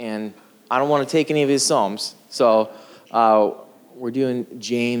and I don't want to take any of his Psalms. So we're doing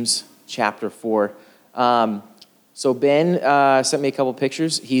James chapter 4. So Ben sent me a couple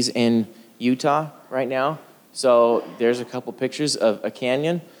pictures. He's in Utah right now. So there's a couple pictures of a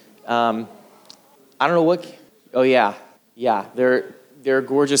canyon. I don't know what. Oh yeah, they're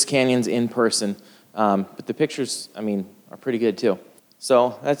gorgeous canyons in person. But the pictures, are pretty good too.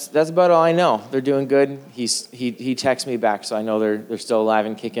 So that's about all I know. They're doing good. He texts me back, so I know they're still alive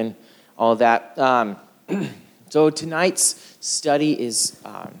and kicking. All of that. So tonight's study is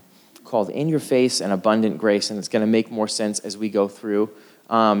called "In Your Face and Abundant Grace," and it's going to make more sense as we go through.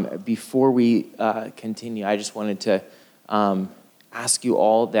 Before we continue, I just wanted to ask you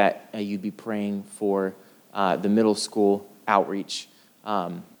all that you'd be praying for the middle school outreach.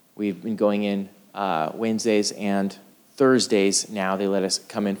 We've been going in Wednesdays and Thursdays now. They let us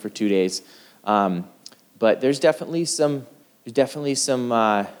come in for 2 days, but there's definitely some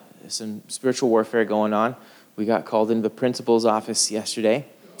spiritual warfare going on. We got called into the principal's office yesterday,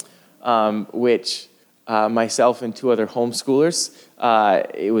 which myself and 2 other homeschoolers.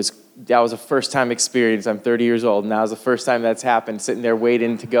 That was a first-time experience. I'm 30 years old, and that was the first time that's happened, sitting there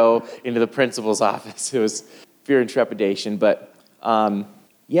waiting to go into the principal's office. It was fear and trepidation. But,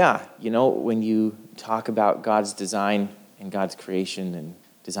 when you talk about God's design and God's creation and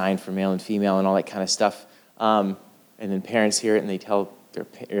design for male and female and all that kind of stuff, and then parents hear it and they tell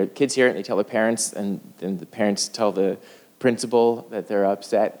kids hear it and they tell their parents, and then the parents tell the principal that they're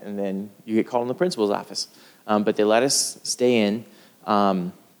upset, and then you get called in the principal's office. But they let us stay in.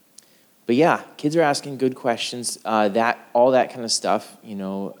 But yeah, kids are asking good questions. All that kind of stuff,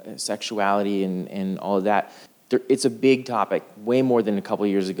 sexuality and all of that. It's a big topic, way more than a couple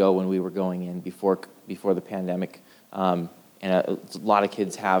years ago when we were going in before the pandemic. And a lot of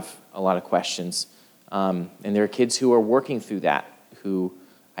kids have a lot of questions. And there are kids who are working through that, who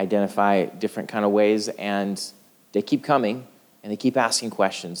identify different kind of ways, and they keep coming and they keep asking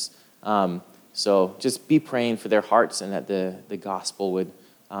questions. So just be praying for their hearts, and that the gospel would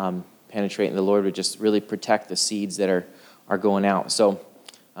penetrate, and the Lord would just really protect the seeds that are going out. So,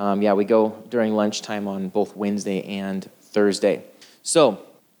 we go during lunchtime on both Wednesday and Thursday. So,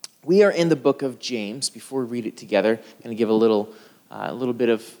 we are in the book of James. Before we read it together, I'm going to give a little bit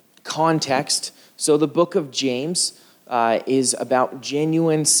of context. So, the book of James is about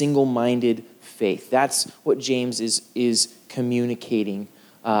genuine, single-minded faith. That's what James is communicating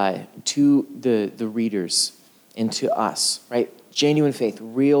to the readers and to us, right? Genuine faith,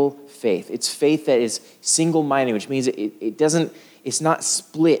 real faith. It's faith that is single-minded, which means it's not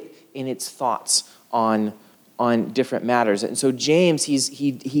split in its thoughts on different matters. And so James,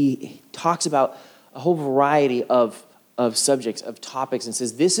 he talks about a whole variety of subjects, of topics, and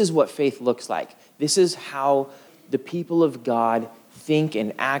says this is what faith looks like. This is how the people of God think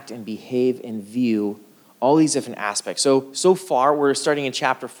and act and behave and view all these different aspects. So far, we're starting in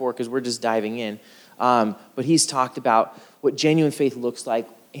chapter 4 because we're just diving in. But he's talked about what genuine faith looks like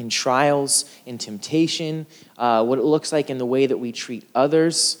in trials, in temptation, what it looks like in the way that we treat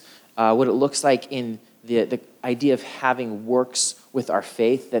others, what it looks like in the idea of having works with our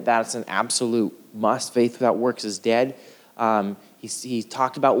faith, that's an absolute must. Faith without works is dead. He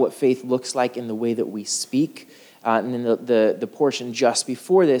talked about what faith looks like in the way that we speak. And then the portion just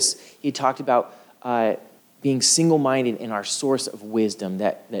before this, he talked about being single-minded in our source of wisdom,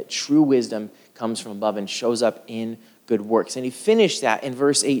 that true wisdom comes from above and shows up in good works. And he finished that in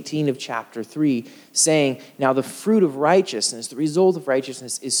verse 18 of chapter 3, saying, now the fruit of righteousness, the result of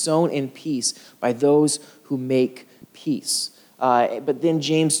righteousness, is sown in peace by those who make peace. But then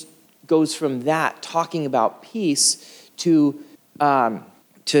James goes from that, talking about peace, to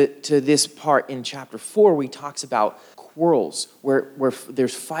this part in chapter 4 where he talks about quarrels, where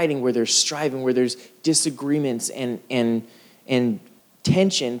there's fighting, where there's striving, where there's disagreements and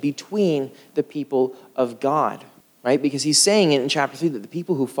tension between the people of God, right? Because he's saying in chapter 3 that the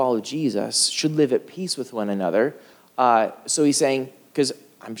people who follow Jesus should live at peace with one another. So he's saying, because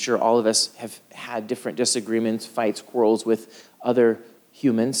I'm sure all of us have had different disagreements, fights, quarrels with other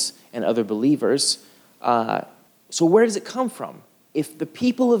humans and other believers. So where does it come from? If the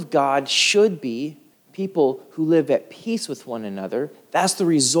people of God should be people who live at peace with one another, that's the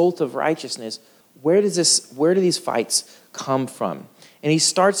result of righteousness. Where do these fights come from? And he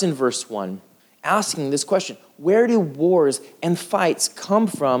starts in verse 1, asking this question: where do wars and fights come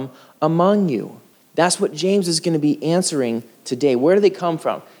from among you? That's what James is going to be answering today. Where do they come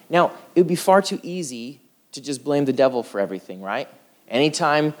from? Now, it would be far too easy to just blame the devil for everything, right?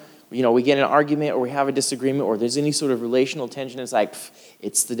 Anytime we get in an argument or we have a disagreement or there's any sort of relational tension, it's like,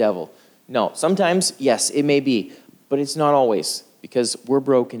 it's the devil. No, sometimes, yes, it may be, but it's not always. because we're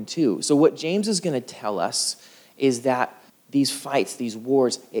broken too. So what James is going to tell us is that these fights, these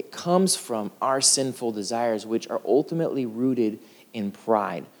wars, it comes from our sinful desires, which are ultimately rooted in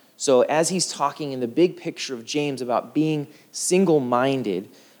pride. So as he's talking in the big picture of James about being single-minded,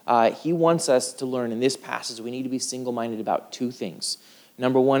 he wants us to learn in this passage we need to be single-minded about two things.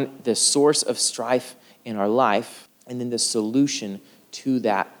 Number one, the source of strife in our life, and then the solution to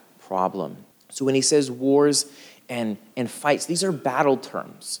that problem. So when he says wars and fights, these are battle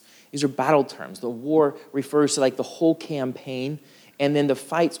terms. These are battle terms. The war refers to like the whole campaign, and then the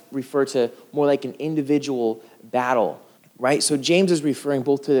fights refer to more like an individual battle, right? So James is referring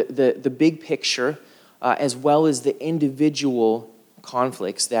both to the big picture as well as the individual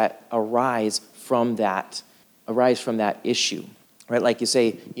conflicts that arise from that issue, right? Like you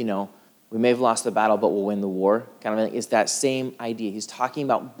say, we may have lost the battle, but we'll win the war. Kind of like, it's that same idea. He's talking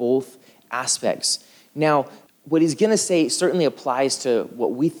about both aspects. Now, what he's going to say certainly applies to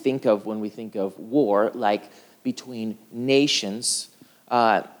what we think of when we think of war, like between nations.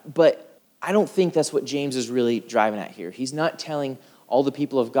 But I don't think that's what James is really driving at here. He's not telling all the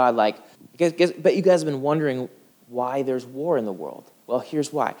people of God, like, but you guys have been wondering why there's war in the world. Well,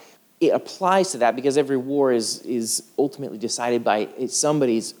 here's why. It applies to that because every war is ultimately decided by it's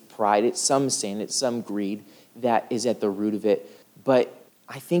somebody's pride, it's some sin, it's some greed that is at the root of it. But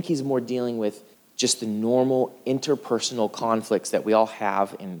I think he's more dealing with just the normal interpersonal conflicts that we all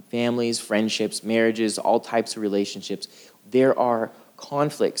have in families, friendships, marriages, all types of relationships. There are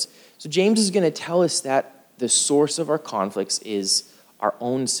conflicts. So James is going to tell us that the source of our conflicts is our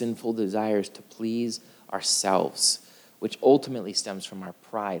own sinful desires to please ourselves, which ultimately stems from our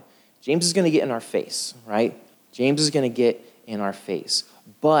pride. James is going to get in our face, right? James is going to get in our face.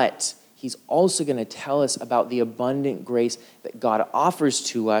 But he's also going to tell us about the abundant grace that God offers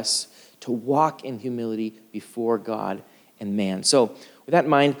to us to walk in humility before God and man. So with that in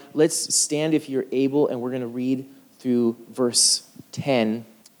mind, let's stand if you're able, and we're going to read through verse 10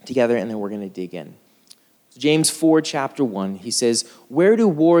 together, and then we're going to dig in. James 4, chapter 1, he says, "Where do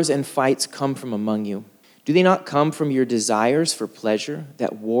wars and fights come from among you? Do they not come from your desires for pleasure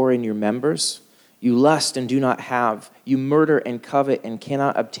that war in your members? You lust and do not have. You murder and covet and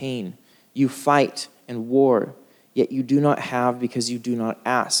cannot obtain. You fight and war, yet you do not have because you do not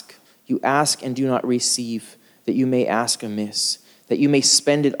ask. You ask and do not receive, that you may ask amiss, that you may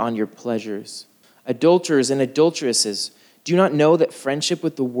spend it on your pleasures. Adulterers and adulteresses, do you not know that friendship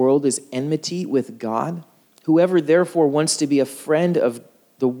with the world is enmity with God? Whoever therefore wants to be a friend of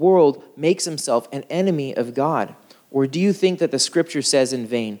the world makes himself an enemy of God. Or do you think that the scripture says in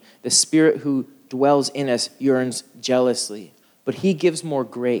vain, the Spirit who dwells in us yearns jealously, but he gives more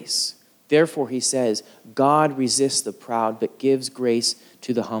grace? Therefore he says, God resists the proud, but gives grace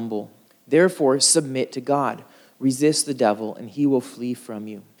to the humble. Therefore submit to God. Resist the devil, and he will flee from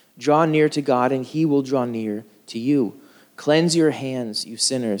you. Draw near to God, and he will draw near to you. Cleanse your hands, you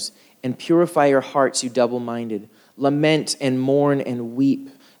sinners, and purify your hearts, you double-minded. Lament and mourn and weep.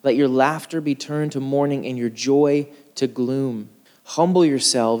 Let your laughter be turned to mourning and your joy to gloom. Humble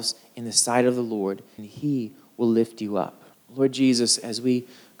yourselves in the sight of the Lord, and he will lift you up." Lord Jesus, as we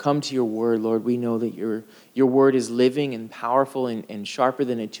come to your word, Lord, we know that your word is living and powerful and sharper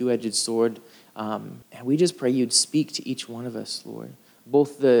than a two-edged sword. And we just pray you'd speak to each one of us, Lord.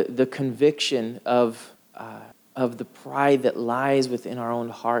 Both the conviction of the pride that lies within our own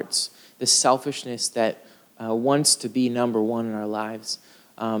hearts, the selfishness that wants to be number one in our lives.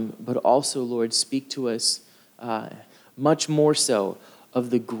 But also, Lord, speak to us much more so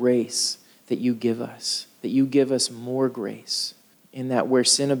of the grace that you give us, that you give us more grace. In that where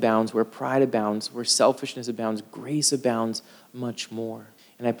sin abounds, where pride abounds, where selfishness abounds, grace abounds much more.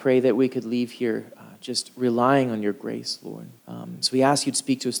 And I pray that we could leave here just relying on your grace, Lord. So we ask you to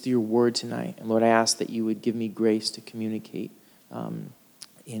speak to us through your word tonight. And Lord, I ask that you would give me grace to communicate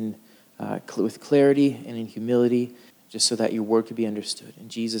with clarity and in humility, just so that your word could be understood. In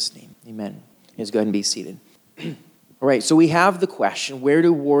Jesus' name, amen. Let's go ahead and be seated. All right, so we have the question, where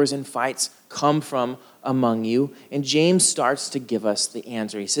do wars and fights come from among you? And James starts to give us the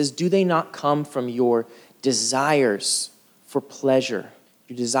answer. He says, do they not come from your desires for pleasure?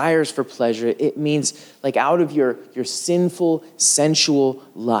 Your desires for pleasure, it means like out of your sinful, sensual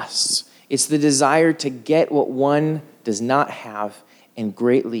lusts. It's the desire to get what one does not have and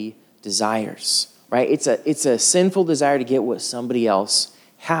greatly desires, right? It's a sinful desire to get what somebody else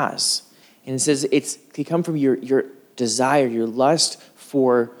has. And it says they come from your desire, your lust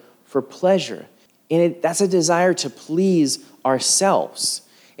for pleasure. And that's a desire to please ourselves.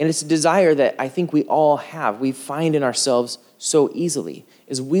 And it's a desire that I think we all have. We find in ourselves so easily,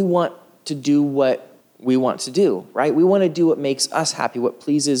 is we want to do what we want to do, right? We want to do what makes us happy, what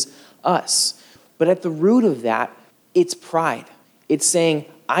pleases us. But at the root of that, it's pride. It's saying,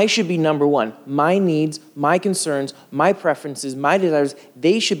 I should be number one. My needs, my concerns, my preferences, my desires,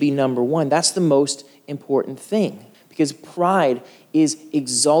 they should be number one. That's the most important thing. Because pride is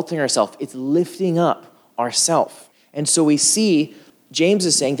exalting ourselves. It's lifting up ourselves. And so we see, James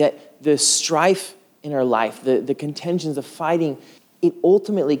is saying that the strife in our life, the contentions, the fighting, it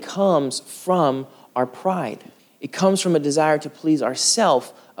ultimately comes from our pride. It comes from a desire to please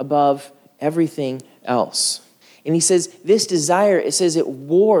ourselves above everything else. And he says this desire, it says it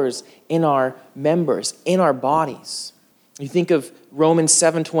wars in our members, in our bodies. You think of Romans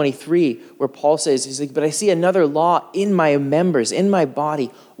 7:23, where Paul says, he's like, but I see another law in my members, in my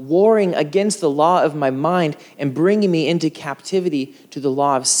body, warring against the law of my mind and bringing me into captivity to the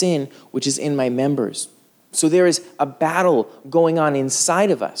law of sin, which is in my members. So there is a battle going on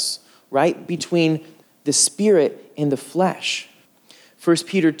inside of us, right? Between the spirit and the flesh. 1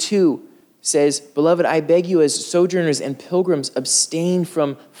 Peter 2 says, beloved, I beg you as sojourners and pilgrims, abstain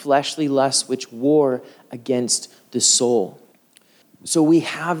from fleshly lusts which war against the soul. So we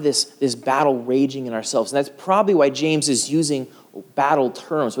have this battle raging in ourselves. And that's probably why James is using battle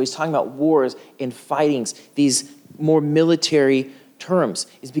terms. So he's talking about wars and fightings, these more military terms,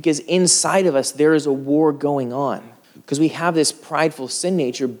 is because inside of us there is a war going on. Because we have this prideful sin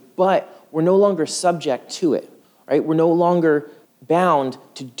nature, but we're no longer subject to it, right? We're no longer bound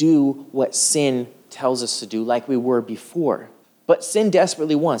to do what sin tells us to do like we were before. But sin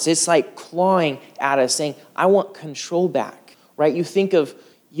desperately wants. It's like clawing at us, saying, I want control back, right? You think of,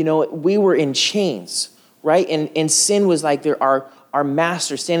 we were in chains, right? And sin was like our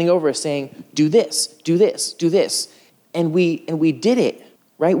master standing over us saying, do this, do this, do this. And we did it,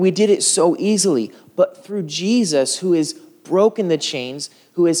 right? We did it so easily. But through Jesus, who has broken the chains,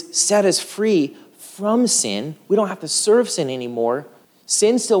 who has set us free from sin, we don't have to serve sin anymore.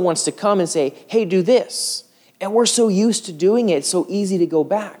 Sin still wants to come and say, hey, do this. And we're so used to doing it, it's so easy to go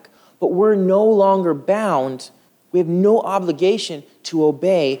back. But we're no longer bound. We have no obligation to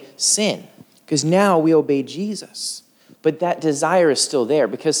obey sin because now we obey Jesus. But that desire is still there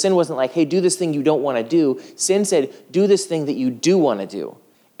because sin wasn't like, hey, do this thing you don't want to do. Sin said, do this thing that you do want to do.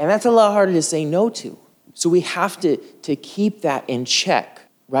 And that's a lot harder to say no to. So we have to keep that in check,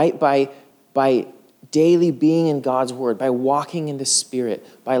 right? By daily being in God's word, by walking in the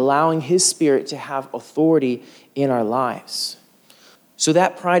Spirit, by allowing his Spirit to have authority in our lives. So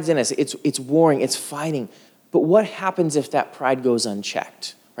that pride's in us. It's warring, it's fighting. But what happens if that pride goes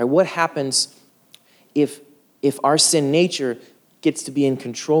unchecked? Right? What happens if our sin nature gets to be in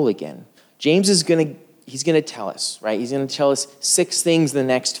control again? James is going to tell us, right? He's going to tell us 6 things in the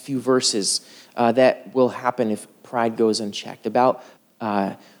next few verses that will happen if pride goes unchecked, about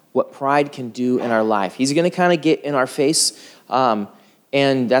what pride can do in our life. He's going to kind of get in our face,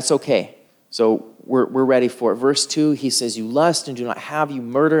 and that's okay. So we're ready for it. Verse 2, he says, you lust and do not have, you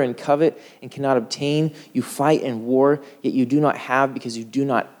murder and covet and cannot obtain, you fight and war, yet you do not have because you do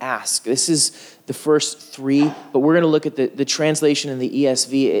not ask. This is the first 3, but we're going to look at the translation in the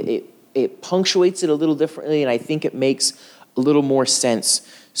ESV. It punctuates it a little differently, and I think it makes a little more sense.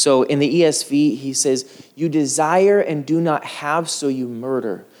 So in the ESV, he says, you desire and do not have, so you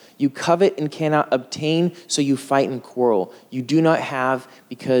murder. You covet and cannot obtain, so you fight and quarrel. You do not have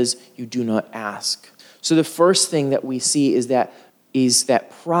because you do not ask. So the first thing that we see is that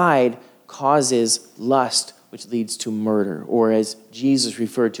pride causes lust, which leads to murder, or as Jesus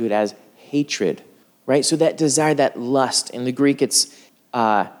referred to it as hatred, right? So that desire, that lust, in the Greek it's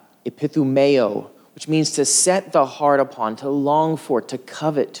epithumeo, which means to set the heart upon, to long for, to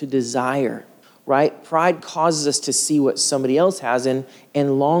covet, to desire. Right? Pride causes us to see what somebody else has and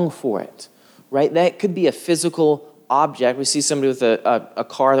long for it, right? That could be a physical object. We see somebody with a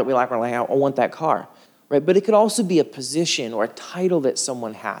car that we like, we're like, I want that car, right? But it could also be a position or a title that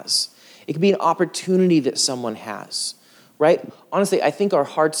someone has. It could be an opportunity that someone has, right? Honestly, I think our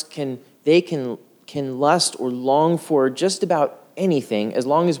hearts can lust or long for just about anything as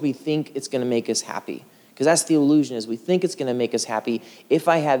long as we think it's going to make us happy. Because that's the illusion, is we think it's going to make us happy. If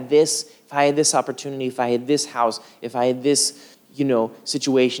I had this opportunity, if I had this house, if I had this,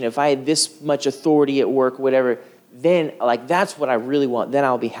 situation, if I had this much authority at work, whatever, then that's what I really want. Then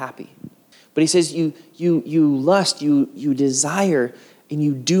I'll be happy. But he says you lust, you desire, and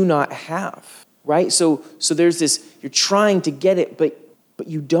you do not have, right? So there's this, you're trying to get it, but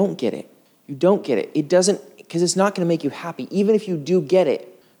you don't get it. You don't get it. It doesn't, because it's not going to make you happy. Even if you do get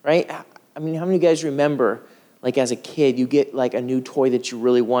it, right? I mean, how many of you guys remember, as a kid, you get a new toy that you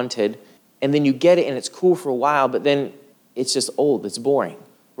really wanted, and then you get it and it's cool for a while, but then it's just old, it's boring,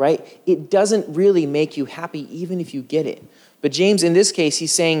 right? It doesn't really make you happy even if you get it. But James, in this case,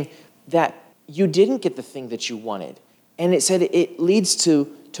 he's saying that you didn't get the thing that you wanted. And it said it leads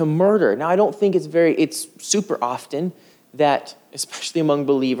to murder. Now, I don't think it's super often that, especially among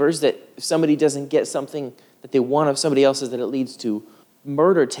believers, that if somebody doesn't get something that they want of somebody else's, that it leads to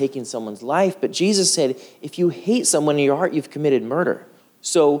murder, taking someone's life. But Jesus said, if you hate someone in your heart, you've committed murder.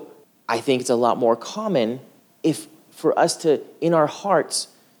 So I think it's a lot more common for us to, in our hearts,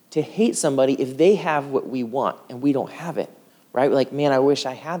 to hate somebody if they have what we want and we don't have it, right? Like, man, I wish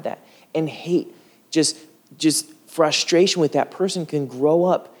I had that. And hate, just frustration with that person can grow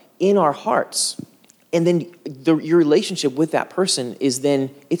up in our hearts. And then your relationship with that person is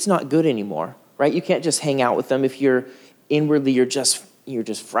then, it's not good anymore, right? You can't just hang out with them if you're inwardly, you're just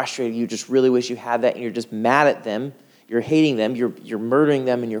frustrated. You just really wish you had that, and you're just mad at them. You're hating them. You're murdering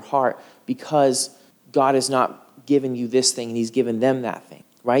them in your heart because God has not given you this thing and he's given them that thing,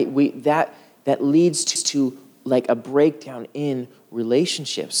 right? That leads to like a breakdown in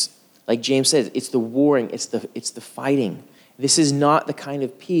relationships. Like James says, it's the warring, it's the fighting. This is not the kind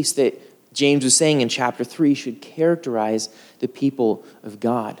of peace that James was saying in chapter 3 should characterize the people of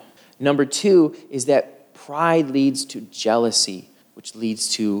God. Number 2 is that pride leads to jealousy, which leads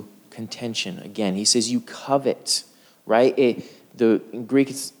to contention. Again, he says you covet, right? In Greek,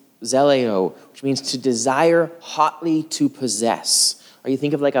 it's zeleo, which means to desire hotly to possess. Or you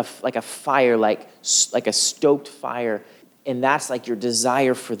think of like a fire, like a stoked fire, and that's like your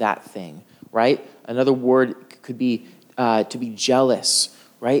desire for that thing, right? Another word could be to be jealous,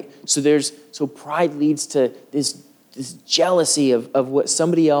 right? So pride leads to this jealousy of what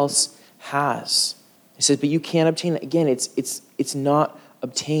somebody else has. It says, but you can't obtain it. Again, it's not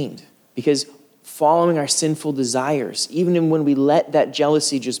obtained because following our sinful desires, even when we let that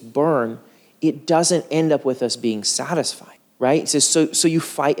jealousy just burn, it doesn't end up with us being satisfied, right? It says, so you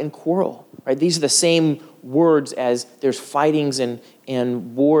fight and quarrel, right? These are the same words as there's fightings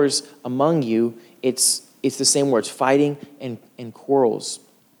and wars among you. It's the same words, fighting and quarrels.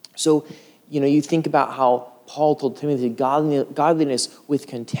 So, you think about how Paul told Timothy, godliness with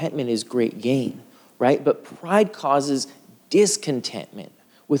contentment is great gain, right? But pride causes discontentment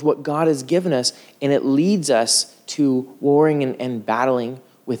with what God has given us, and it leads us to warring and battling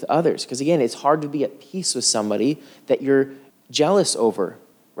with others. Because again, it's hard to be at peace with somebody that you're jealous over,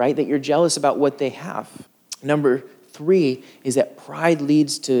 right? That you're jealous about what they have. Number 3 is that pride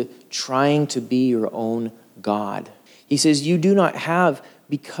leads to trying to be your own God. He says, you do not have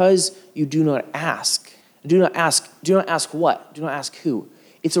because you do not ask. Do not ask what? Do not ask who?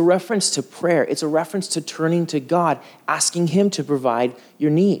 It's a reference to prayer. It's a reference to turning to God, asking him to provide your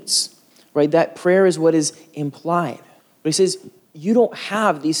needs, right? That prayer is what is implied. But he says, you don't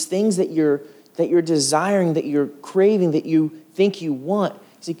have these things that you're desiring, that you're craving, that you think you want.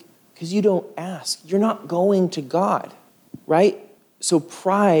 Because you don't ask. You're not going to God, right? So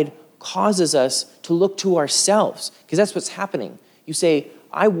pride causes us to look to ourselves, because that's what's happening. You say,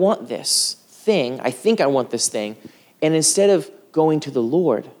 I want this thing. I think I want this thing. And instead of going to the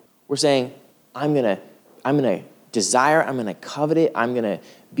Lord, we're saying, I'm going to desire, I'm going to covet it, I'm going to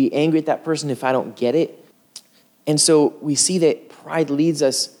be angry at that person if I don't get it. And so we see that pride leads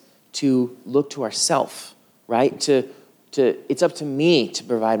us to look to ourselves, right? To it's up to me to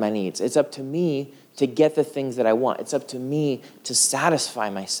provide my needs. It's up to me to get the things that I want. It's up to me to satisfy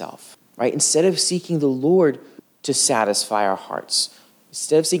myself, right? Instead of seeking the Lord to satisfy our hearts,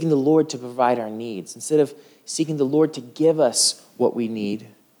 instead of seeking the Lord to provide our needs, instead of seeking the Lord to give us what we need,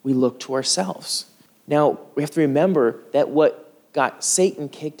 we look to ourselves. Now, we have to remember that what got Satan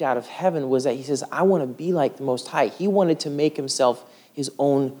kicked out of heaven was that he says, I want to be like the Most High. He wanted to make himself his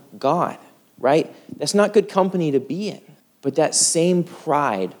own God, right? That's not good company to be in. But that same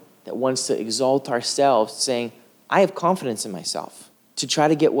pride that wants to exalt ourselves, saying, I have confidence in myself to try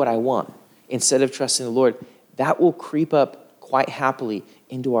to get what I want instead of trusting the Lord, that will creep up quite happily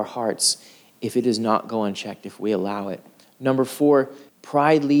into our hearts if it does not go unchecked, if we allow it. Number 4,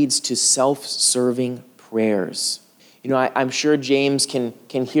 pride leads to self-serving prayers. I'm sure James can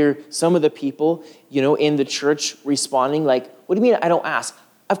hear some of the people, in the church responding like, what do you mean I don't ask?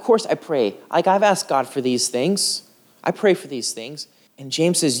 Of course I pray. Like, I've asked God for these things. I pray for these things. And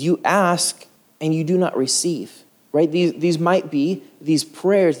James says, you ask and you do not receive, right? These might be these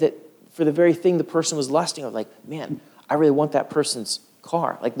prayers that for the very thing the person was lusting of, like, man, I really want that person's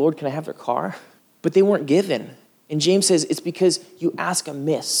car. Like, Lord, can I have their car? But they weren't given. And James says it's because you ask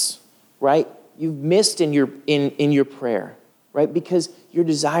amiss, right? You've missed in your prayer, right? Because your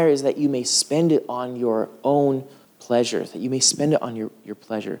desire is that you may spend it on your own pleasure, that you may spend it on your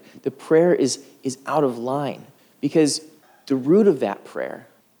pleasure. The prayer is out of line because the root of that prayer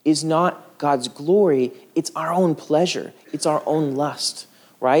is not God's glory, it's our own pleasure, it's our own lust,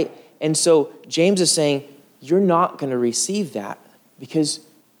 right? And so James is saying, you're not going to receive that because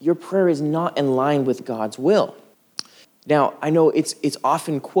your prayer is not in line with God's will. Now, I know it's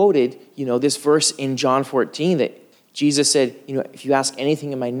often quoted, this verse in John 14 that Jesus said, if you ask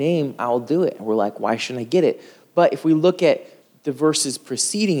anything in my name, I'll do it. And we're like, why shouldn't I get it? But if we look at the verses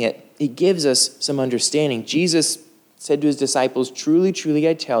preceding it, it gives us some understanding. Jesus said to his disciples, truly, truly,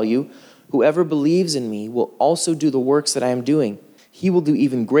 I tell you, whoever believes in me will also do the works that I am doing. He will do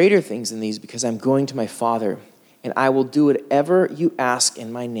even greater things than these because I'm going to my Father. And I will do whatever you ask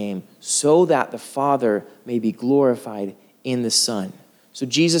in my name so that the Father may be glorified in the Son. So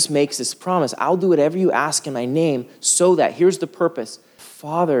Jesus makes this promise. I'll do whatever you ask in my name so that, here's the purpose,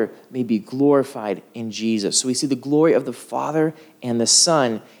 Father may be glorified in Jesus. So we see the glory of the Father and the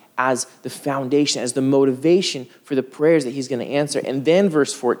Son as the foundation, as the motivation for the prayers that he's going to answer. And then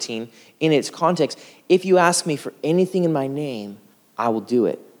verse 14, in its context, if you ask me for anything in my name, I will do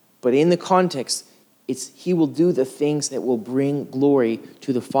it. But in the context, it's he will do the things that will bring glory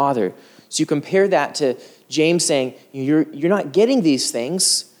to the Father. So you compare that to James saying, you're not getting these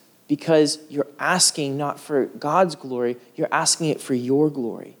things because you're asking not for God's glory, you're asking it for your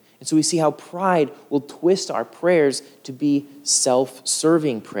glory. And so we see how pride will twist our prayers to be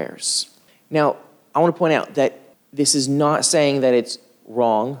self-serving prayers. Now, I want to point out that this is not saying that it's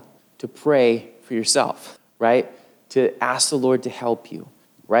wrong to pray for yourself, right? To ask the Lord to help you,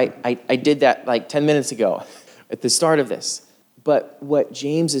 right? I did that like 10 minutes ago at the start of this. But what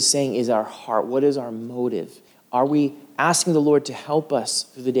James is saying is our heart. What is our motive? Are we asking the Lord to help us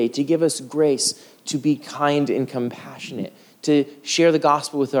through the day, to give us grace, to be kind and compassionate, to share the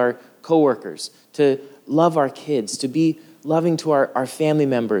gospel with our coworkers, to love our kids, to be loving to our family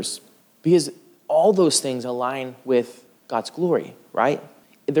members? Because all those things align with God's glory, right?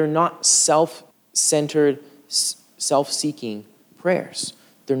 They're not self-centered, self-seeking prayers.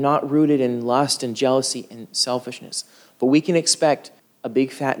 They're not rooted in lust and jealousy and selfishness. But we can expect a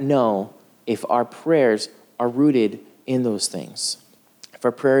big fat no if our prayers are rooted in those things. If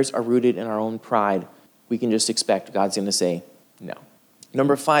our prayers are rooted in our own pride, we can just expect God's going to say no.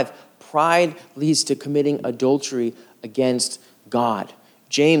 Number 5, pride leads to committing adultery against God.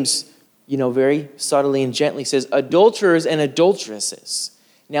 James, very subtly and gently says, adulterers and adulteresses.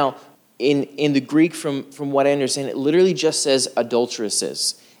 Now, in the Greek, from what I understand, it literally just says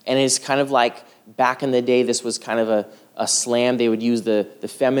adulteresses. And it's kind of like back in the day, this was kind of a slam. They would use the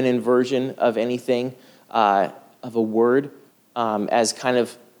feminine version of anything, of a word, as kind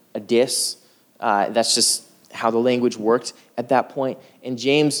of a diss. That's just how the language worked at that point. And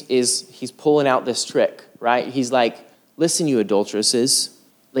James he's pulling out this trick, right? He's like, listen, you adulteresses,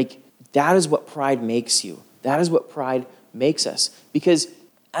 like that is what pride makes you. That is what pride makes us. Because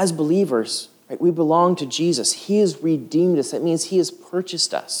as believers, right, we belong to Jesus. He has redeemed us. That means he has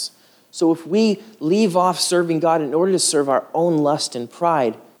purchased us. So if we leave off serving God in order to serve our own lust and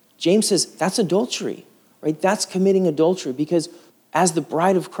pride, James says that's adultery, right? That's committing adultery, because as the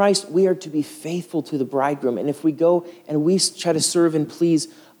bride of Christ, we are to be faithful to the bridegroom. And if we go and we try to serve and please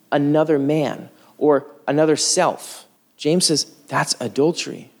another man or another self, James says that's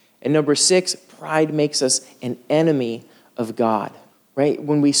adultery. And number 6, pride makes us an enemy of God, right?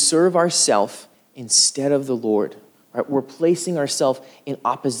 When we serve ourselves instead of the Lord, right, we're placing ourselves in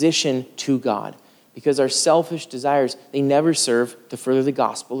opposition to God, because our selfish desires, they never serve to further the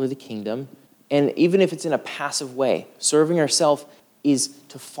gospel or the kingdom. And even if it's in a passive way, serving ourselves is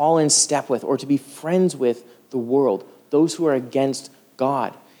to fall in step with or to be friends with the world, those who are against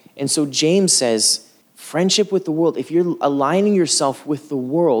God. And so James says, friendship with the world, if you're aligning yourself with the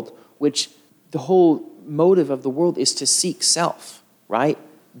world, which the whole motive of the world is to seek self, right?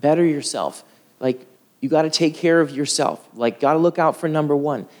 Better yourself. Like, you got to take care of yourself. Like, got to look out for number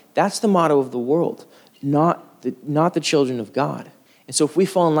 1. That's the motto of the world, not the children of God. And so if we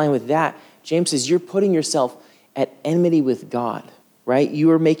fall in line with that, James says you're putting yourself at enmity with God, right? You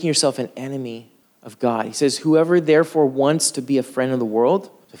are making yourself an enemy of God. He says, whoever therefore wants to be a friend of the world,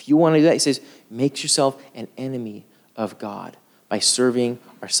 if you want to do that, he says, make yourself an enemy of God by serving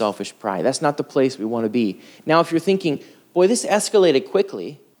our selfish pride. That's not the place we want to be. Now, if you're thinking, boy, this escalated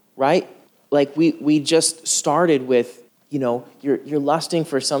quickly, right? Like we just started with, you're lusting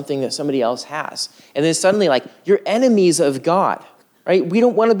for something that somebody else has. And then suddenly, like, you're enemies of God, right? We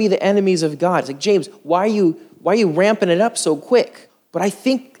don't want to be the enemies of God. It's like, James, why are you ramping it up so quick? But I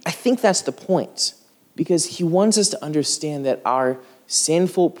think that's the point, because he wants us to understand that our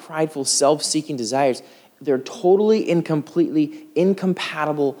sinful, prideful, self-seeking desires they're totally and completely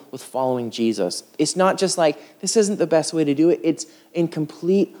incompatible with following Jesus. It's not just like, this isn't the best way to do it. It's in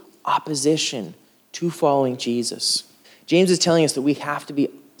complete opposition to following Jesus. James is telling us that we have to be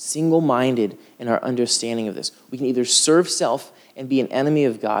single-minded in our understanding of this. We can either serve self and be an enemy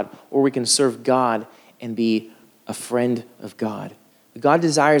of God, or we can serve God and be a friend of God. God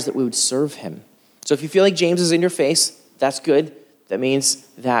desires that we would serve him. So if you feel like James is in your face, that's good. That means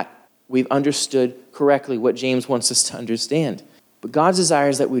that we've understood correctly what James wants us to understand. But God's desire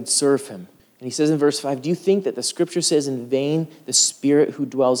is that we'd serve him. And he says in verse 5, do you think that the scripture says in vain the Spirit who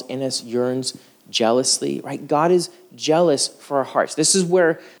dwells in us yearns jealously? Right? God is jealous for our hearts. This is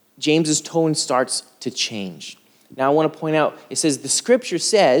where James's tone starts to change. Now I want to point out, it says the scripture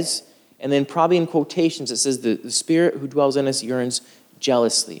says, and then probably in quotations it says the Spirit who dwells in us yearns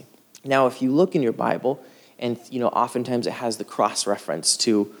jealously. Now if you look in your Bible, and oftentimes it has the cross-reference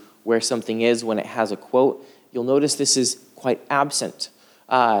to where something is when it has a quote, you'll notice this is quite absent.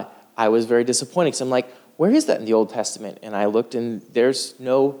 I was very disappointed because I'm like, where is that in the Old Testament? And I looked and there is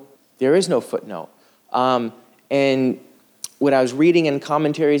no footnote. And what I was reading in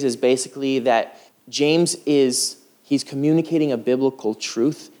commentaries is basically that James he's communicating a biblical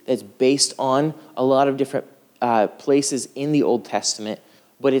truth that's based on a lot of different places in the Old Testament,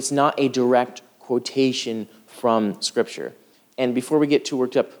 but it's not a direct quotation from Scripture. And before we get too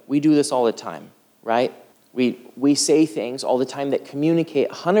worked up, we do this all the time, right? We say things all the time that communicate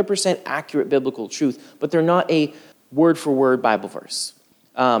 100% accurate biblical truth, but they're not a word-for-word Bible verse.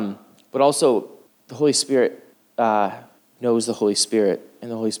 But also, the Holy Spirit knows the Holy Spirit,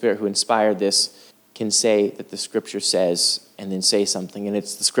 and the Holy Spirit who inspired this can say that the Scripture says, and then say something, and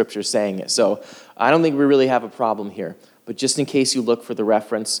it's the Scripture saying it. So I don't think we really have a problem here. But just in case you look for the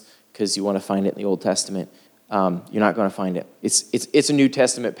reference, because you want to find it in the Old Testament, you're not going to find it. It's a New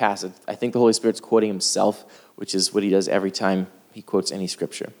Testament passage. I think the Holy Spirit's quoting himself, which is what he does every time he quotes any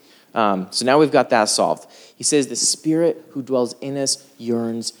Scripture. So now we've got that solved. He says, the Spirit who dwells in us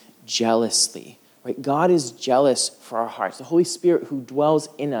yearns jealously. Right? God is jealous for our hearts. The Holy Spirit who dwells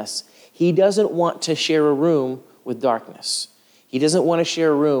in us, he doesn't want to share a room with darkness. He doesn't want to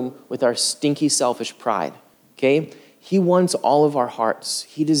share a room with our stinky, selfish pride. Okay? He wants all of our hearts.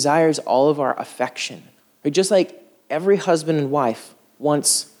 He desires all of our affection. Right? Just like every husband and wife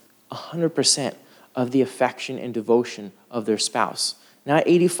wants 100% of the affection and devotion of their spouse. Not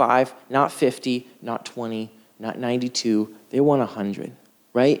 85, not 50, not 20, not 92. They want 100,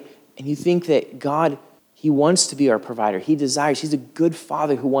 right? And you think that God, he wants to be our provider. He desires. He's a good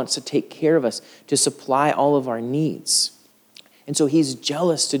father who wants to take care of us, to supply all of our needs. And so he's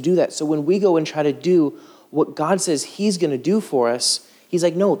jealous to do that. So when we go and try to do what God says he's going to do for us, he's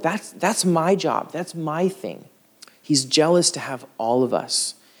like, no, that's my job. That's my thing. He's jealous to have all of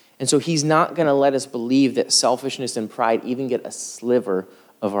us. And so he's not going to let us believe that selfishness and pride even get a sliver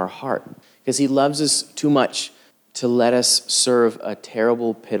of our heart, because he loves us too much to let us serve a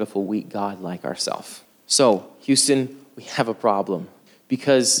terrible, pitiful, weak God like ourselves. So, Houston, we have a problem.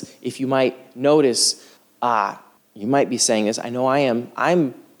 Because if you might notice, you might be saying this, I know I am.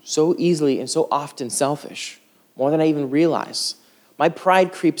 I'm so easily and so often selfish, more than I even realize. My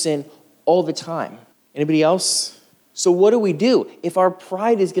pride creeps in all the time. Anybody else? So what do we do? If our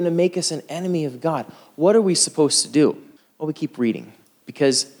pride is going to make us an enemy of God, what are we supposed to do? Well, we keep reading,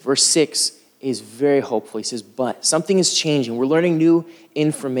 because verse 6 is very hopeful. He says, but something is changing. We're learning new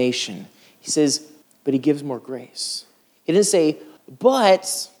information. He says, but he gives more grace. He didn't say,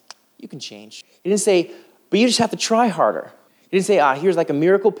 but you can change. He didn't say, but you just have to try harder. He didn't say, here's like a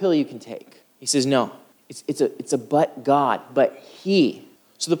miracle pill you can take. He says, no, it's a but God, but he.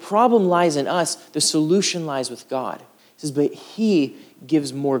 So the problem lies in us. The solution lies with God. He says, but he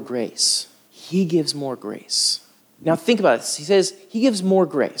gives more grace. He gives more grace. Now think about this. He says he gives more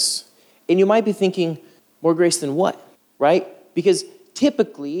grace. And you might be thinking, more grace than what? Right? Because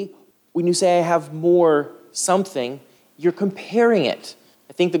typically, when you say I have more something, you're comparing it.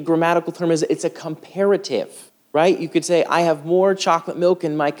 I think the grammatical term is it's a comparative, right? You could say I have more chocolate milk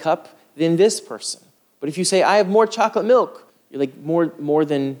in my cup than this person. But if you say I have more chocolate milk, you're like, more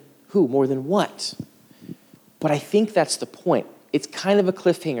than who? More than what? But I think that's the point. It's kind of a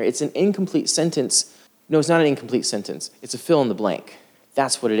cliffhanger. It's an incomplete sentence. No, it's not an incomplete sentence. It's a fill in the blank.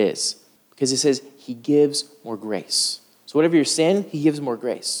 That's what it is. Because it says he gives more grace. So whatever your sin, he gives more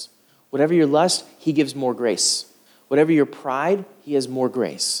grace. Whatever your lust, he gives more grace. Whatever your pride, he has more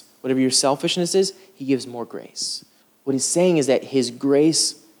grace. Whatever your selfishness is, he gives more grace. What he's saying is that his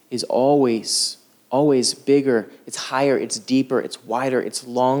grace is always bigger, it's higher, it's deeper, it's wider, it's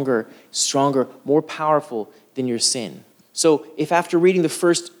longer, stronger, more powerful than your sin. So if after reading the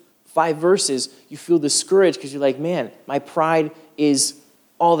first 5 verses, you feel discouraged because you're like, man, my pride is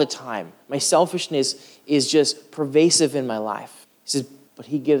all the time. My selfishness is just pervasive in my life. He says, but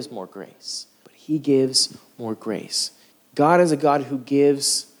he gives more grace. But he gives more grace. God is a God who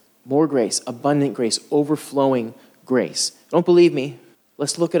gives more grace, abundant grace, overflowing grace. Don't believe me?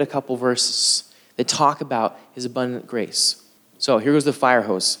 Let's look at a couple verses that talk about his abundant grace. So here goes the fire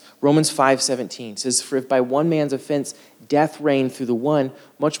hose. Romans 5:17 says, for if by one man's offense death reigned through the one,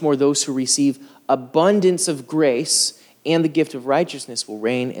 much more those who receive abundance of grace and the gift of righteousness will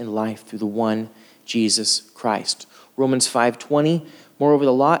reign in life through the one, Jesus Christ. Romans 5:20, moreover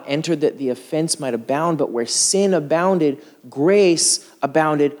the law entered that the offense might abound, but where sin abounded, grace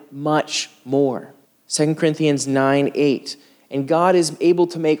abounded much more. 2 Corinthians 9:8, and God is able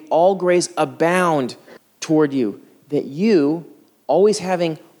to make all grace abound toward you, that you, always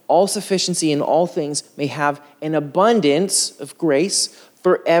having all sufficiency in all things, may have an abundance of grace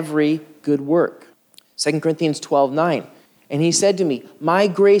for every good work. 2 Corinthians 12:9, and he said to me, my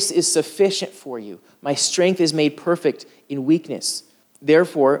grace is sufficient for you. My strength is made perfect in weakness.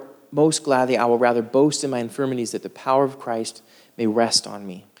 Therefore, most gladly I will rather boast in my infirmities, that the power of Christ may rest on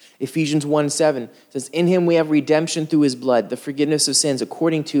me. Ephesians 1:7 says, in him we have redemption through his blood, the forgiveness of sins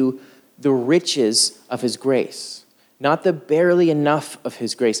according to the riches of his grace. Not the barely enough of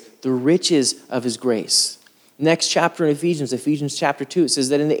his grace, the riches of his grace. Next chapter in Ephesians chapter 2, it says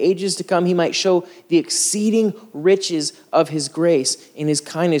that in the ages to come he might show the exceeding riches of his grace in his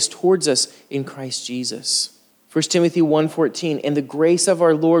kindness towards us in Christ Jesus. 1 Timothy 1:14, and the grace of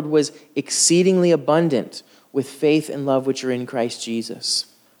our Lord was exceedingly abundant with faith and love which are in Christ Jesus.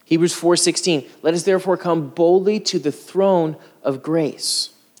 Hebrews 4:16, let us therefore come boldly to the throne of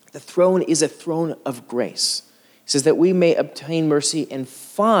grace. The throne is a throne of grace. It says that we may obtain mercy and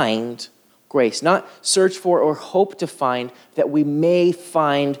find grace, not search for or hope to find, that we may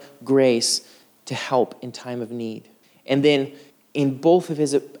find grace to help in time of need. And then in both of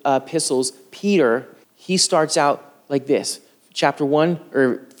his epistles, Peter, he starts out like this. Chapter 1,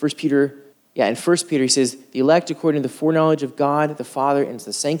 or 1 Peter, in 1 Peter he says, the elect according to the foreknowledge of God the Father and to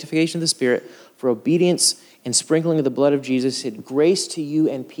the sanctification of the Spirit for obedience and sprinkling of the blood of Jesus, said, grace to you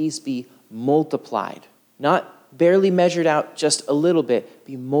and peace be multiplied. Not barely measured out just a little bit,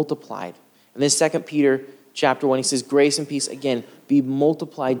 be multiplied. And then 2 Peter chapter 1, he says, grace and peace, again, be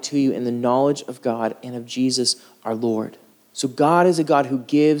multiplied to you in the knowledge of God and of Jesus our Lord. So God is a God who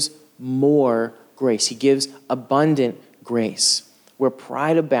gives more grace. He gives abundant grace. Where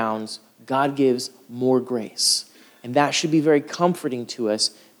pride abounds, God gives more grace. And that should be very comforting to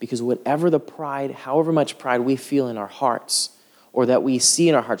us, because whatever the pride, however much pride we feel in our hearts, or that we see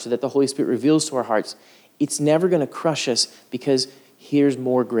in our hearts, or that the Holy Spirit reveals to our hearts, it's never going to crush us, because here's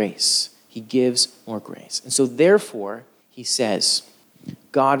more grace. He gives more grace. And so therefore, he says,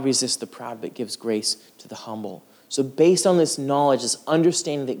 God resists the proud but gives grace to the humble. So based on this knowledge, this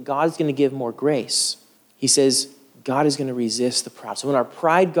understanding that God is going to give more grace, he says God is going to resist the proud. So in our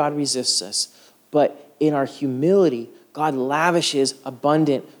pride, God resists us. But in our humility, God lavishes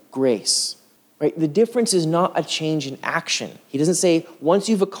abundant grace. Right? The difference is not a change in action. He doesn't say, once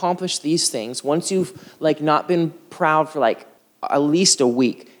you've accomplished these things, once you've not been proud for at least a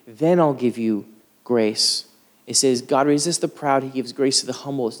week, then I'll give you grace. It says, God resists the proud, he gives grace to the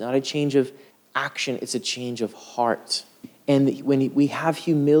humble. It's not a change of action, it's a change of heart. And when we have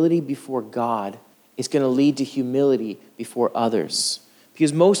humility before God, it's going to lead to humility before others.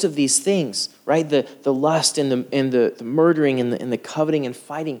 Because most of these things, right, the lust and the murdering and the coveting and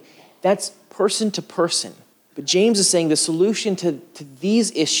fighting, that's person to person. But James is saying the solution to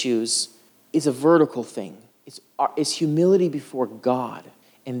these issues is a vertical thing. It's humility before God.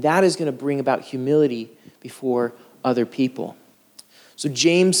 And that is going to bring about humility before other people. So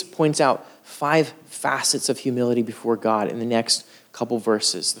James points out 5 facets of humility before God in the next couple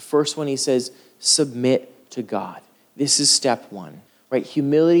verses. The first one, he says, submit to God. This is step 1, right?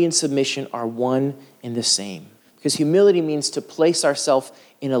 Humility and submission are one and the same. Because humility means to place ourselves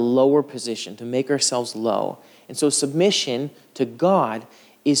in a lower position, to make ourselves low. And so submission to God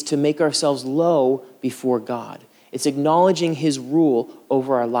is to make ourselves low before God. It's acknowledging his rule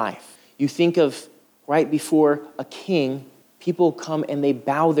over our life. You think of right before a king, people come and they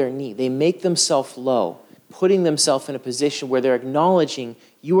bow their knee. They make themselves low, putting themselves in a position where they're acknowledging,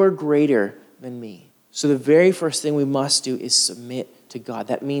 you are greater than me. So the very first thing we must do is submit to God.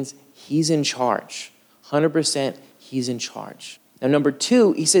 That means he's in charge. 100% he's in charge. Now, number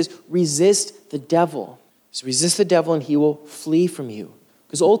 2, he says, resist the devil. So resist the devil and he will flee from you.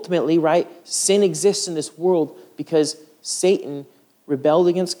 Because ultimately, right, sin exists in this world because Satan rebelled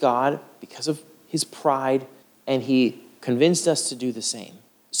against God because of his pride, and he convinced us to do the same.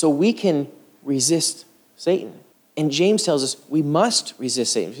 so we can resist Satan. And James tells us we must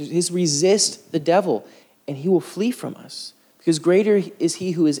resist Satan. He's resist the devil, and he will flee from us. Because greater is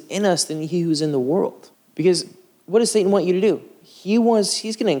he who is in us than he who is in the world. Because what does Satan want you to do? He's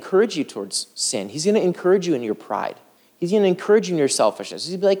going to encourage you towards sin. He's going to encourage you in your pride. He's going to encourage you in your selfishness.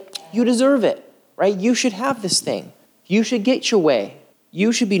 He's going to be like, you deserve it, right? You should have this thing. You should get your way.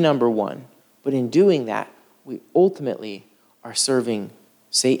 You should be number one. But in doing that, we ultimately are serving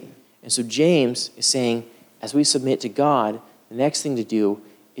Satan. And so James is saying, as we submit to God, the next thing to do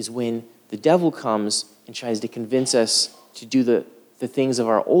is when the devil comes and tries to convince us to do the things of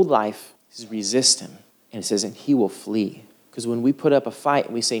our old life, is resist him. And it says, and he will flee. Because when we put up a fight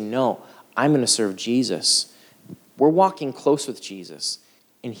and we say, no, I'm going to serve Jesus, we're walking close with Jesus,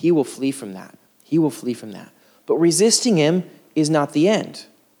 and he will flee from that. He will flee from that. But resisting him is not the end,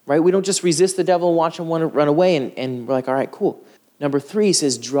 right? We don't just resist the devil and watch him want to run away, and we're like, all right, cool. Number 3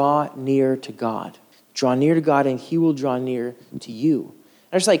 says, draw near to God. Draw near to God, and he will draw near to you.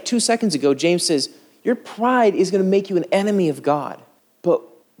 And just like 2 seconds ago, James says, your pride is going to make you an enemy of God. But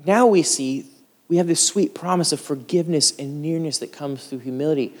now we see we have this sweet promise of forgiveness and nearness that comes through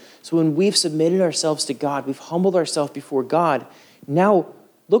humility. So when we've submitted ourselves to God, we've humbled ourselves before God, now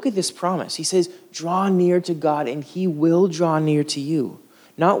look at this promise. He says, draw near to God, and he will draw near to you.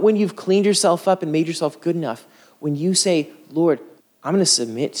 Not when you've cleaned yourself up and made yourself good enough. When you say, Lord, I'm going to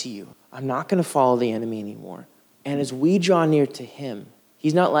submit to you. I'm not going to follow the enemy anymore. And as we draw near to him,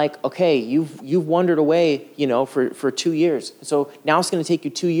 he's not like, okay, you've wandered away, for 2 years. So now it's going to take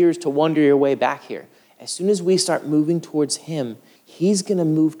you 2 years to wander your way back here. As soon as we start moving towards him, he's going to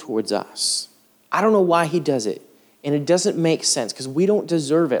move towards us. I don't know why he does it. And it doesn't make sense because we don't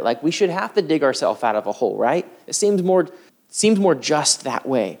deserve it. Like we should have to dig ourselves out of a hole, right? It seems more just that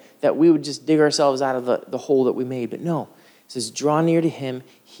way, that we would just dig ourselves out of the hole that we made. But no, it says, draw near to him.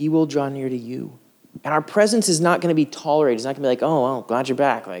 He will draw near to you. And our presence is not going to be tolerated. It's not going to be like, oh, well, glad you're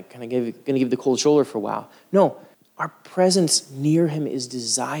back. Like, going to give the cold shoulder for a while. No, our presence near him is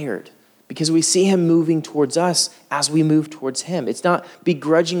desired because we see him moving towards us as we move towards him. It's not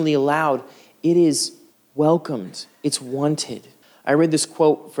begrudgingly allowed. It is welcomed. It's wanted. I read this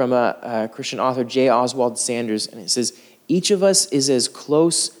quote from a Christian author, J. Oswald Sanders, and it says, each of us is as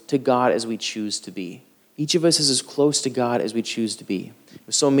close to God as we choose to be. Each of us is as close to God as we choose to be. It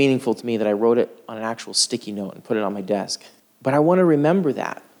was so meaningful to me that I wrote it on an actual sticky note and put it on my desk. But I want to remember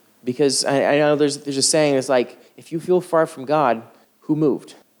that because I know there's a saying, it's like, if you feel far from God, who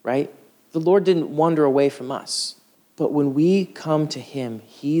moved, right? The Lord didn't wander away from us. But when we come to him,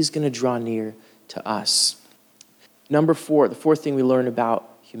 he's going to draw near to us. Number 4, the fourth thing we learn about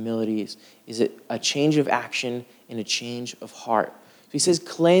humility is it a change of action and a change of heart. So he says,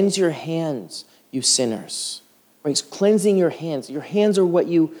 cleanse your hands, you sinners. Right? It's cleansing your hands. Your hands are what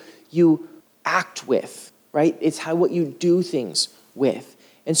you act with, right? It's what you do things with.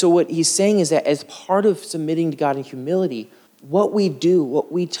 And so what he's saying is that as part of submitting to God in humility, what we do, what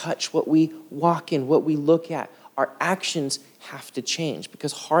we touch, what we walk in, what we look at, our actions have to change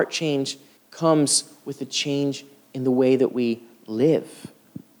because heart change comes with a change in the way that we live.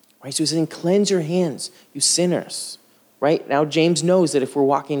 Right? So he's saying, cleanse your hands, you sinners. Right? Now, James knows that if we're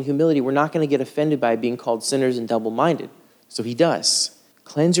walking in humility, we're not going to get offended by being called sinners and double-minded. So he does.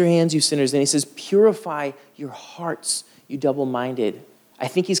 Cleanse your hands, you sinners. Then he says, purify your hearts, you double-minded. I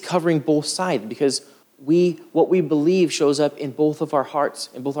think he's covering both sides because what we believe shows up in both our hearts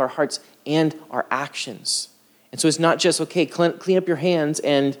and our actions. And so it's not just, okay, clean up your hands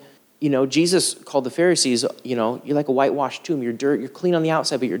and, Jesus called the Pharisees, you're like a whitewashed tomb. You're clean on the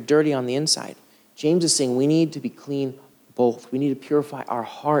outside, but you're dirty on the inside. James is saying we need to be clean both. We need to purify our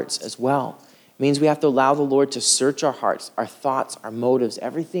hearts as well. It means we have to allow the Lord to search our hearts, our thoughts, our motives,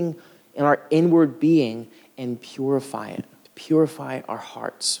 everything in our inward being and purify it. Purify our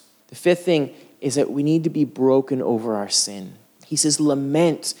hearts. The fifth thing is that we need to be broken over our sin. He says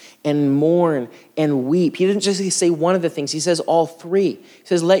lament and mourn and weep. He doesn't just say one of the things. He says all three. He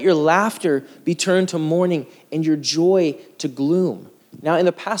says let your laughter be turned to mourning and your joy to gloom. Now, in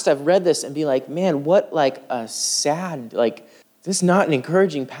the past, I've read this and be like, man, what a sad, this is not an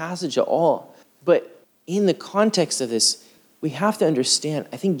encouraging passage at all. But in the context of this, we have to understand,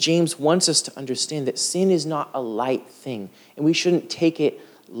 I think James wants us to understand that sin is not a light thing, and we shouldn't take it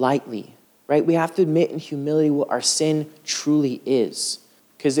lightly, right? We have to admit in humility what our sin truly is.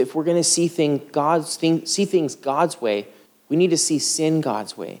 Because if we're going to see things God's way, we need to see sin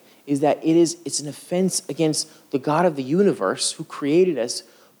God's way. Is that it's an offense against the God of the universe who created us,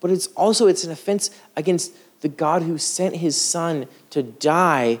 but it's an offense against the God who sent his son to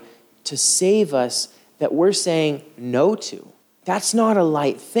die to save us that we're saying no to. That's not a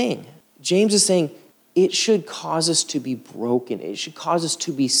light thing. James is saying it should cause us to be broken. It should cause us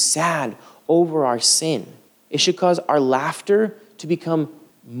to be sad over our sin. It should cause our laughter to become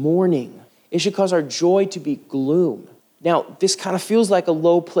mourning. It should cause our joy to be gloom. Now, this kind of feels like a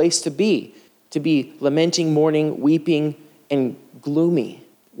low place to be lamenting, mourning, weeping, and gloomy.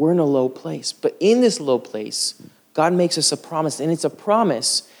 We're in a low place. But in this low place, God makes us a promise, and it's a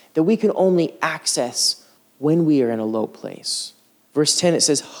promise that we can only access when we are in a low place. Verse 10, it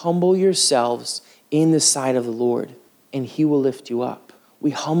says, humble yourselves in the sight of the Lord, and he will lift you up.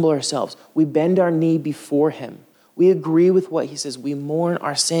 We humble ourselves. We bend our knee before him. We agree with what he says. We mourn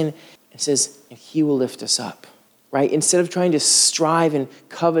our sin. It says, and he will lift us up, right? Instead of trying to strive and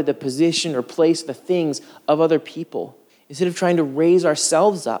covet the position or place, the things of other people, instead of trying to raise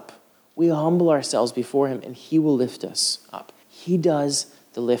ourselves up, we humble ourselves before him and he will lift us up. He does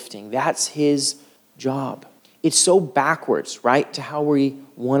the lifting. That's his job. It's so backwards, right, to how we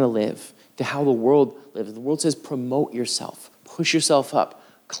want to live, to how the world lives. The world says promote yourself, push yourself up,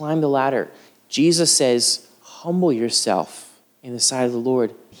 climb the ladder. Jesus says, humble yourself in the sight of the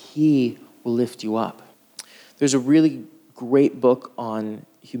Lord. He will lift you up. There's a really great book on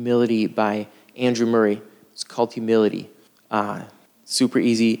humility by Andrew Murray. It's called Humility. Super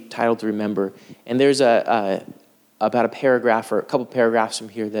easy title to remember. And there's about a paragraph or a couple paragraphs from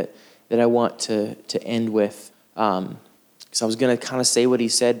here that I want to end with. Because I was going to kind of say what he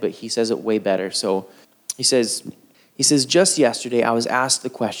said, but he says it way better. So he says, just yesterday I was asked the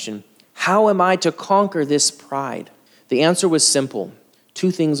question, how am I to conquer this pride? The answer was simple. 2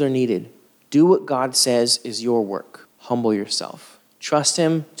 things are needed. Do what God says is your work. Humble yourself. Trust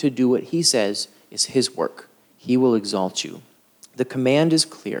him to do what he says is his work. He will exalt you. The command is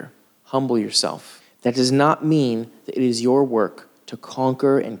clear. Humble yourself. That does not mean that it is your work to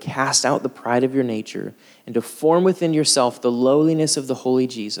conquer and cast out the pride of your nature and to form within yourself the lowliness of the holy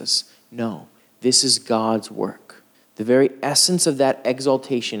Jesus. No, this is God's work. The very essence of that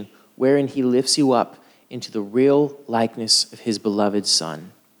exaltation wherein he lifts you up into the real likeness of his beloved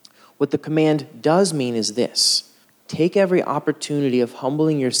Son. What the command does mean is this: take every opportunity of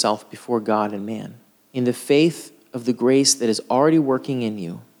humbling yourself before God and man, in the faith of the grace that is already working in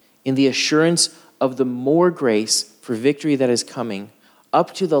you, in the assurance of the more grace for victory that is coming,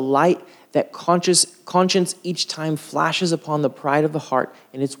 up to the light that conscience each time flashes upon the pride of the heart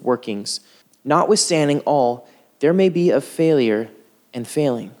and its workings. Notwithstanding all, there may be a failure and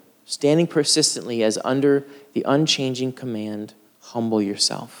failing, standing persistently as under the unchanging command, humble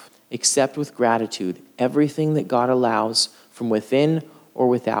yourself. Accept with gratitude everything that God allows from within or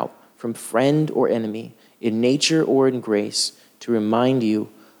without, from friend or enemy, in nature or in grace, to remind you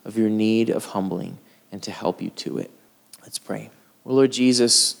of your need of humbling and to help you to it. Let's pray. Well, Lord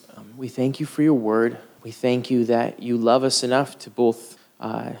Jesus, we thank you for your word. We thank you that you love us enough to both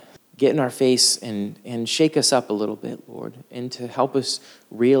get in our face and shake us up a little bit, Lord, and to help us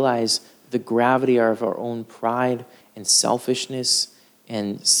realize the gravity of our own pride and selfishness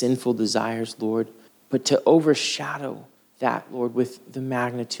and sinful desires, Lord, but to overshadow that, Lord, with the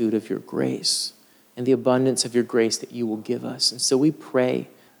magnitude of your grace and the abundance of your grace that you will give us. And so we pray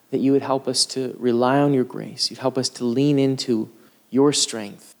that you would help us to rely on your grace. You'd help us to lean into your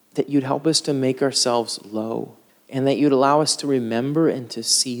strength, that you'd help us to make ourselves low, and that you'd allow us to remember and to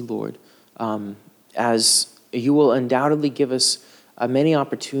see, Lord, as you will undoubtedly give us many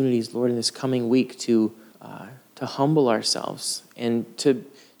opportunities, Lord, in this coming week to humble ourselves and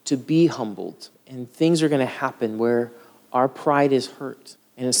to be humbled. And things are going to happen where our pride is hurt.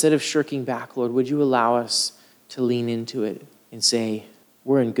 And instead of shirking back, Lord, would you allow us to lean into it and say,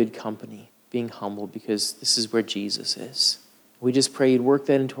 we're in good company, being humble, because this is where Jesus is. We just pray you'd work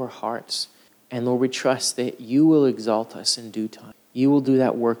that into our hearts. And Lord, we trust that you will exalt us in due time. You will do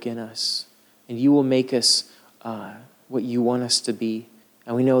that work in us. And you will make us what you want us to be.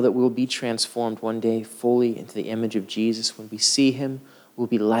 And we know that we'll be transformed one day fully into the image of Jesus. When we see him, we'll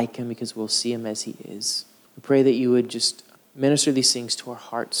be like him because we'll see him as he is. We pray that you would just minister these things to our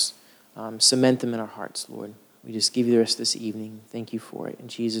hearts, cement them in our hearts, Lord. We just give you the rest of this evening. Thank you for it. In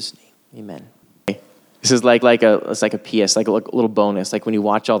Jesus' name, amen. This is like a PS, like a little bonus, like when you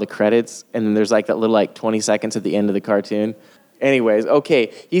watch all the credits and then there's like that little 20 seconds at the end of the cartoon. Anyways,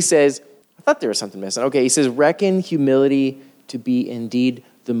 okay, he says, I thought there was something missing. Okay, he says, reckon humility to be indeed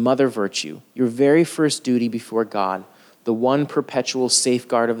the mother virtue, your very first duty before God, the one perpetual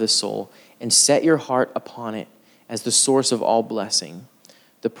safeguard of the soul, and set your heart upon it as the source of all blessing.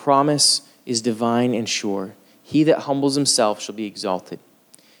 The promise is divine and sure. He that humbles himself shall be exalted.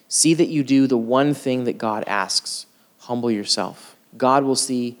 See that you do the one thing that God asks. Humble yourself. God will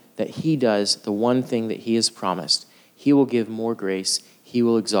see that he does the one thing that he has promised. He will give more grace. He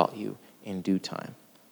will exalt you in due time.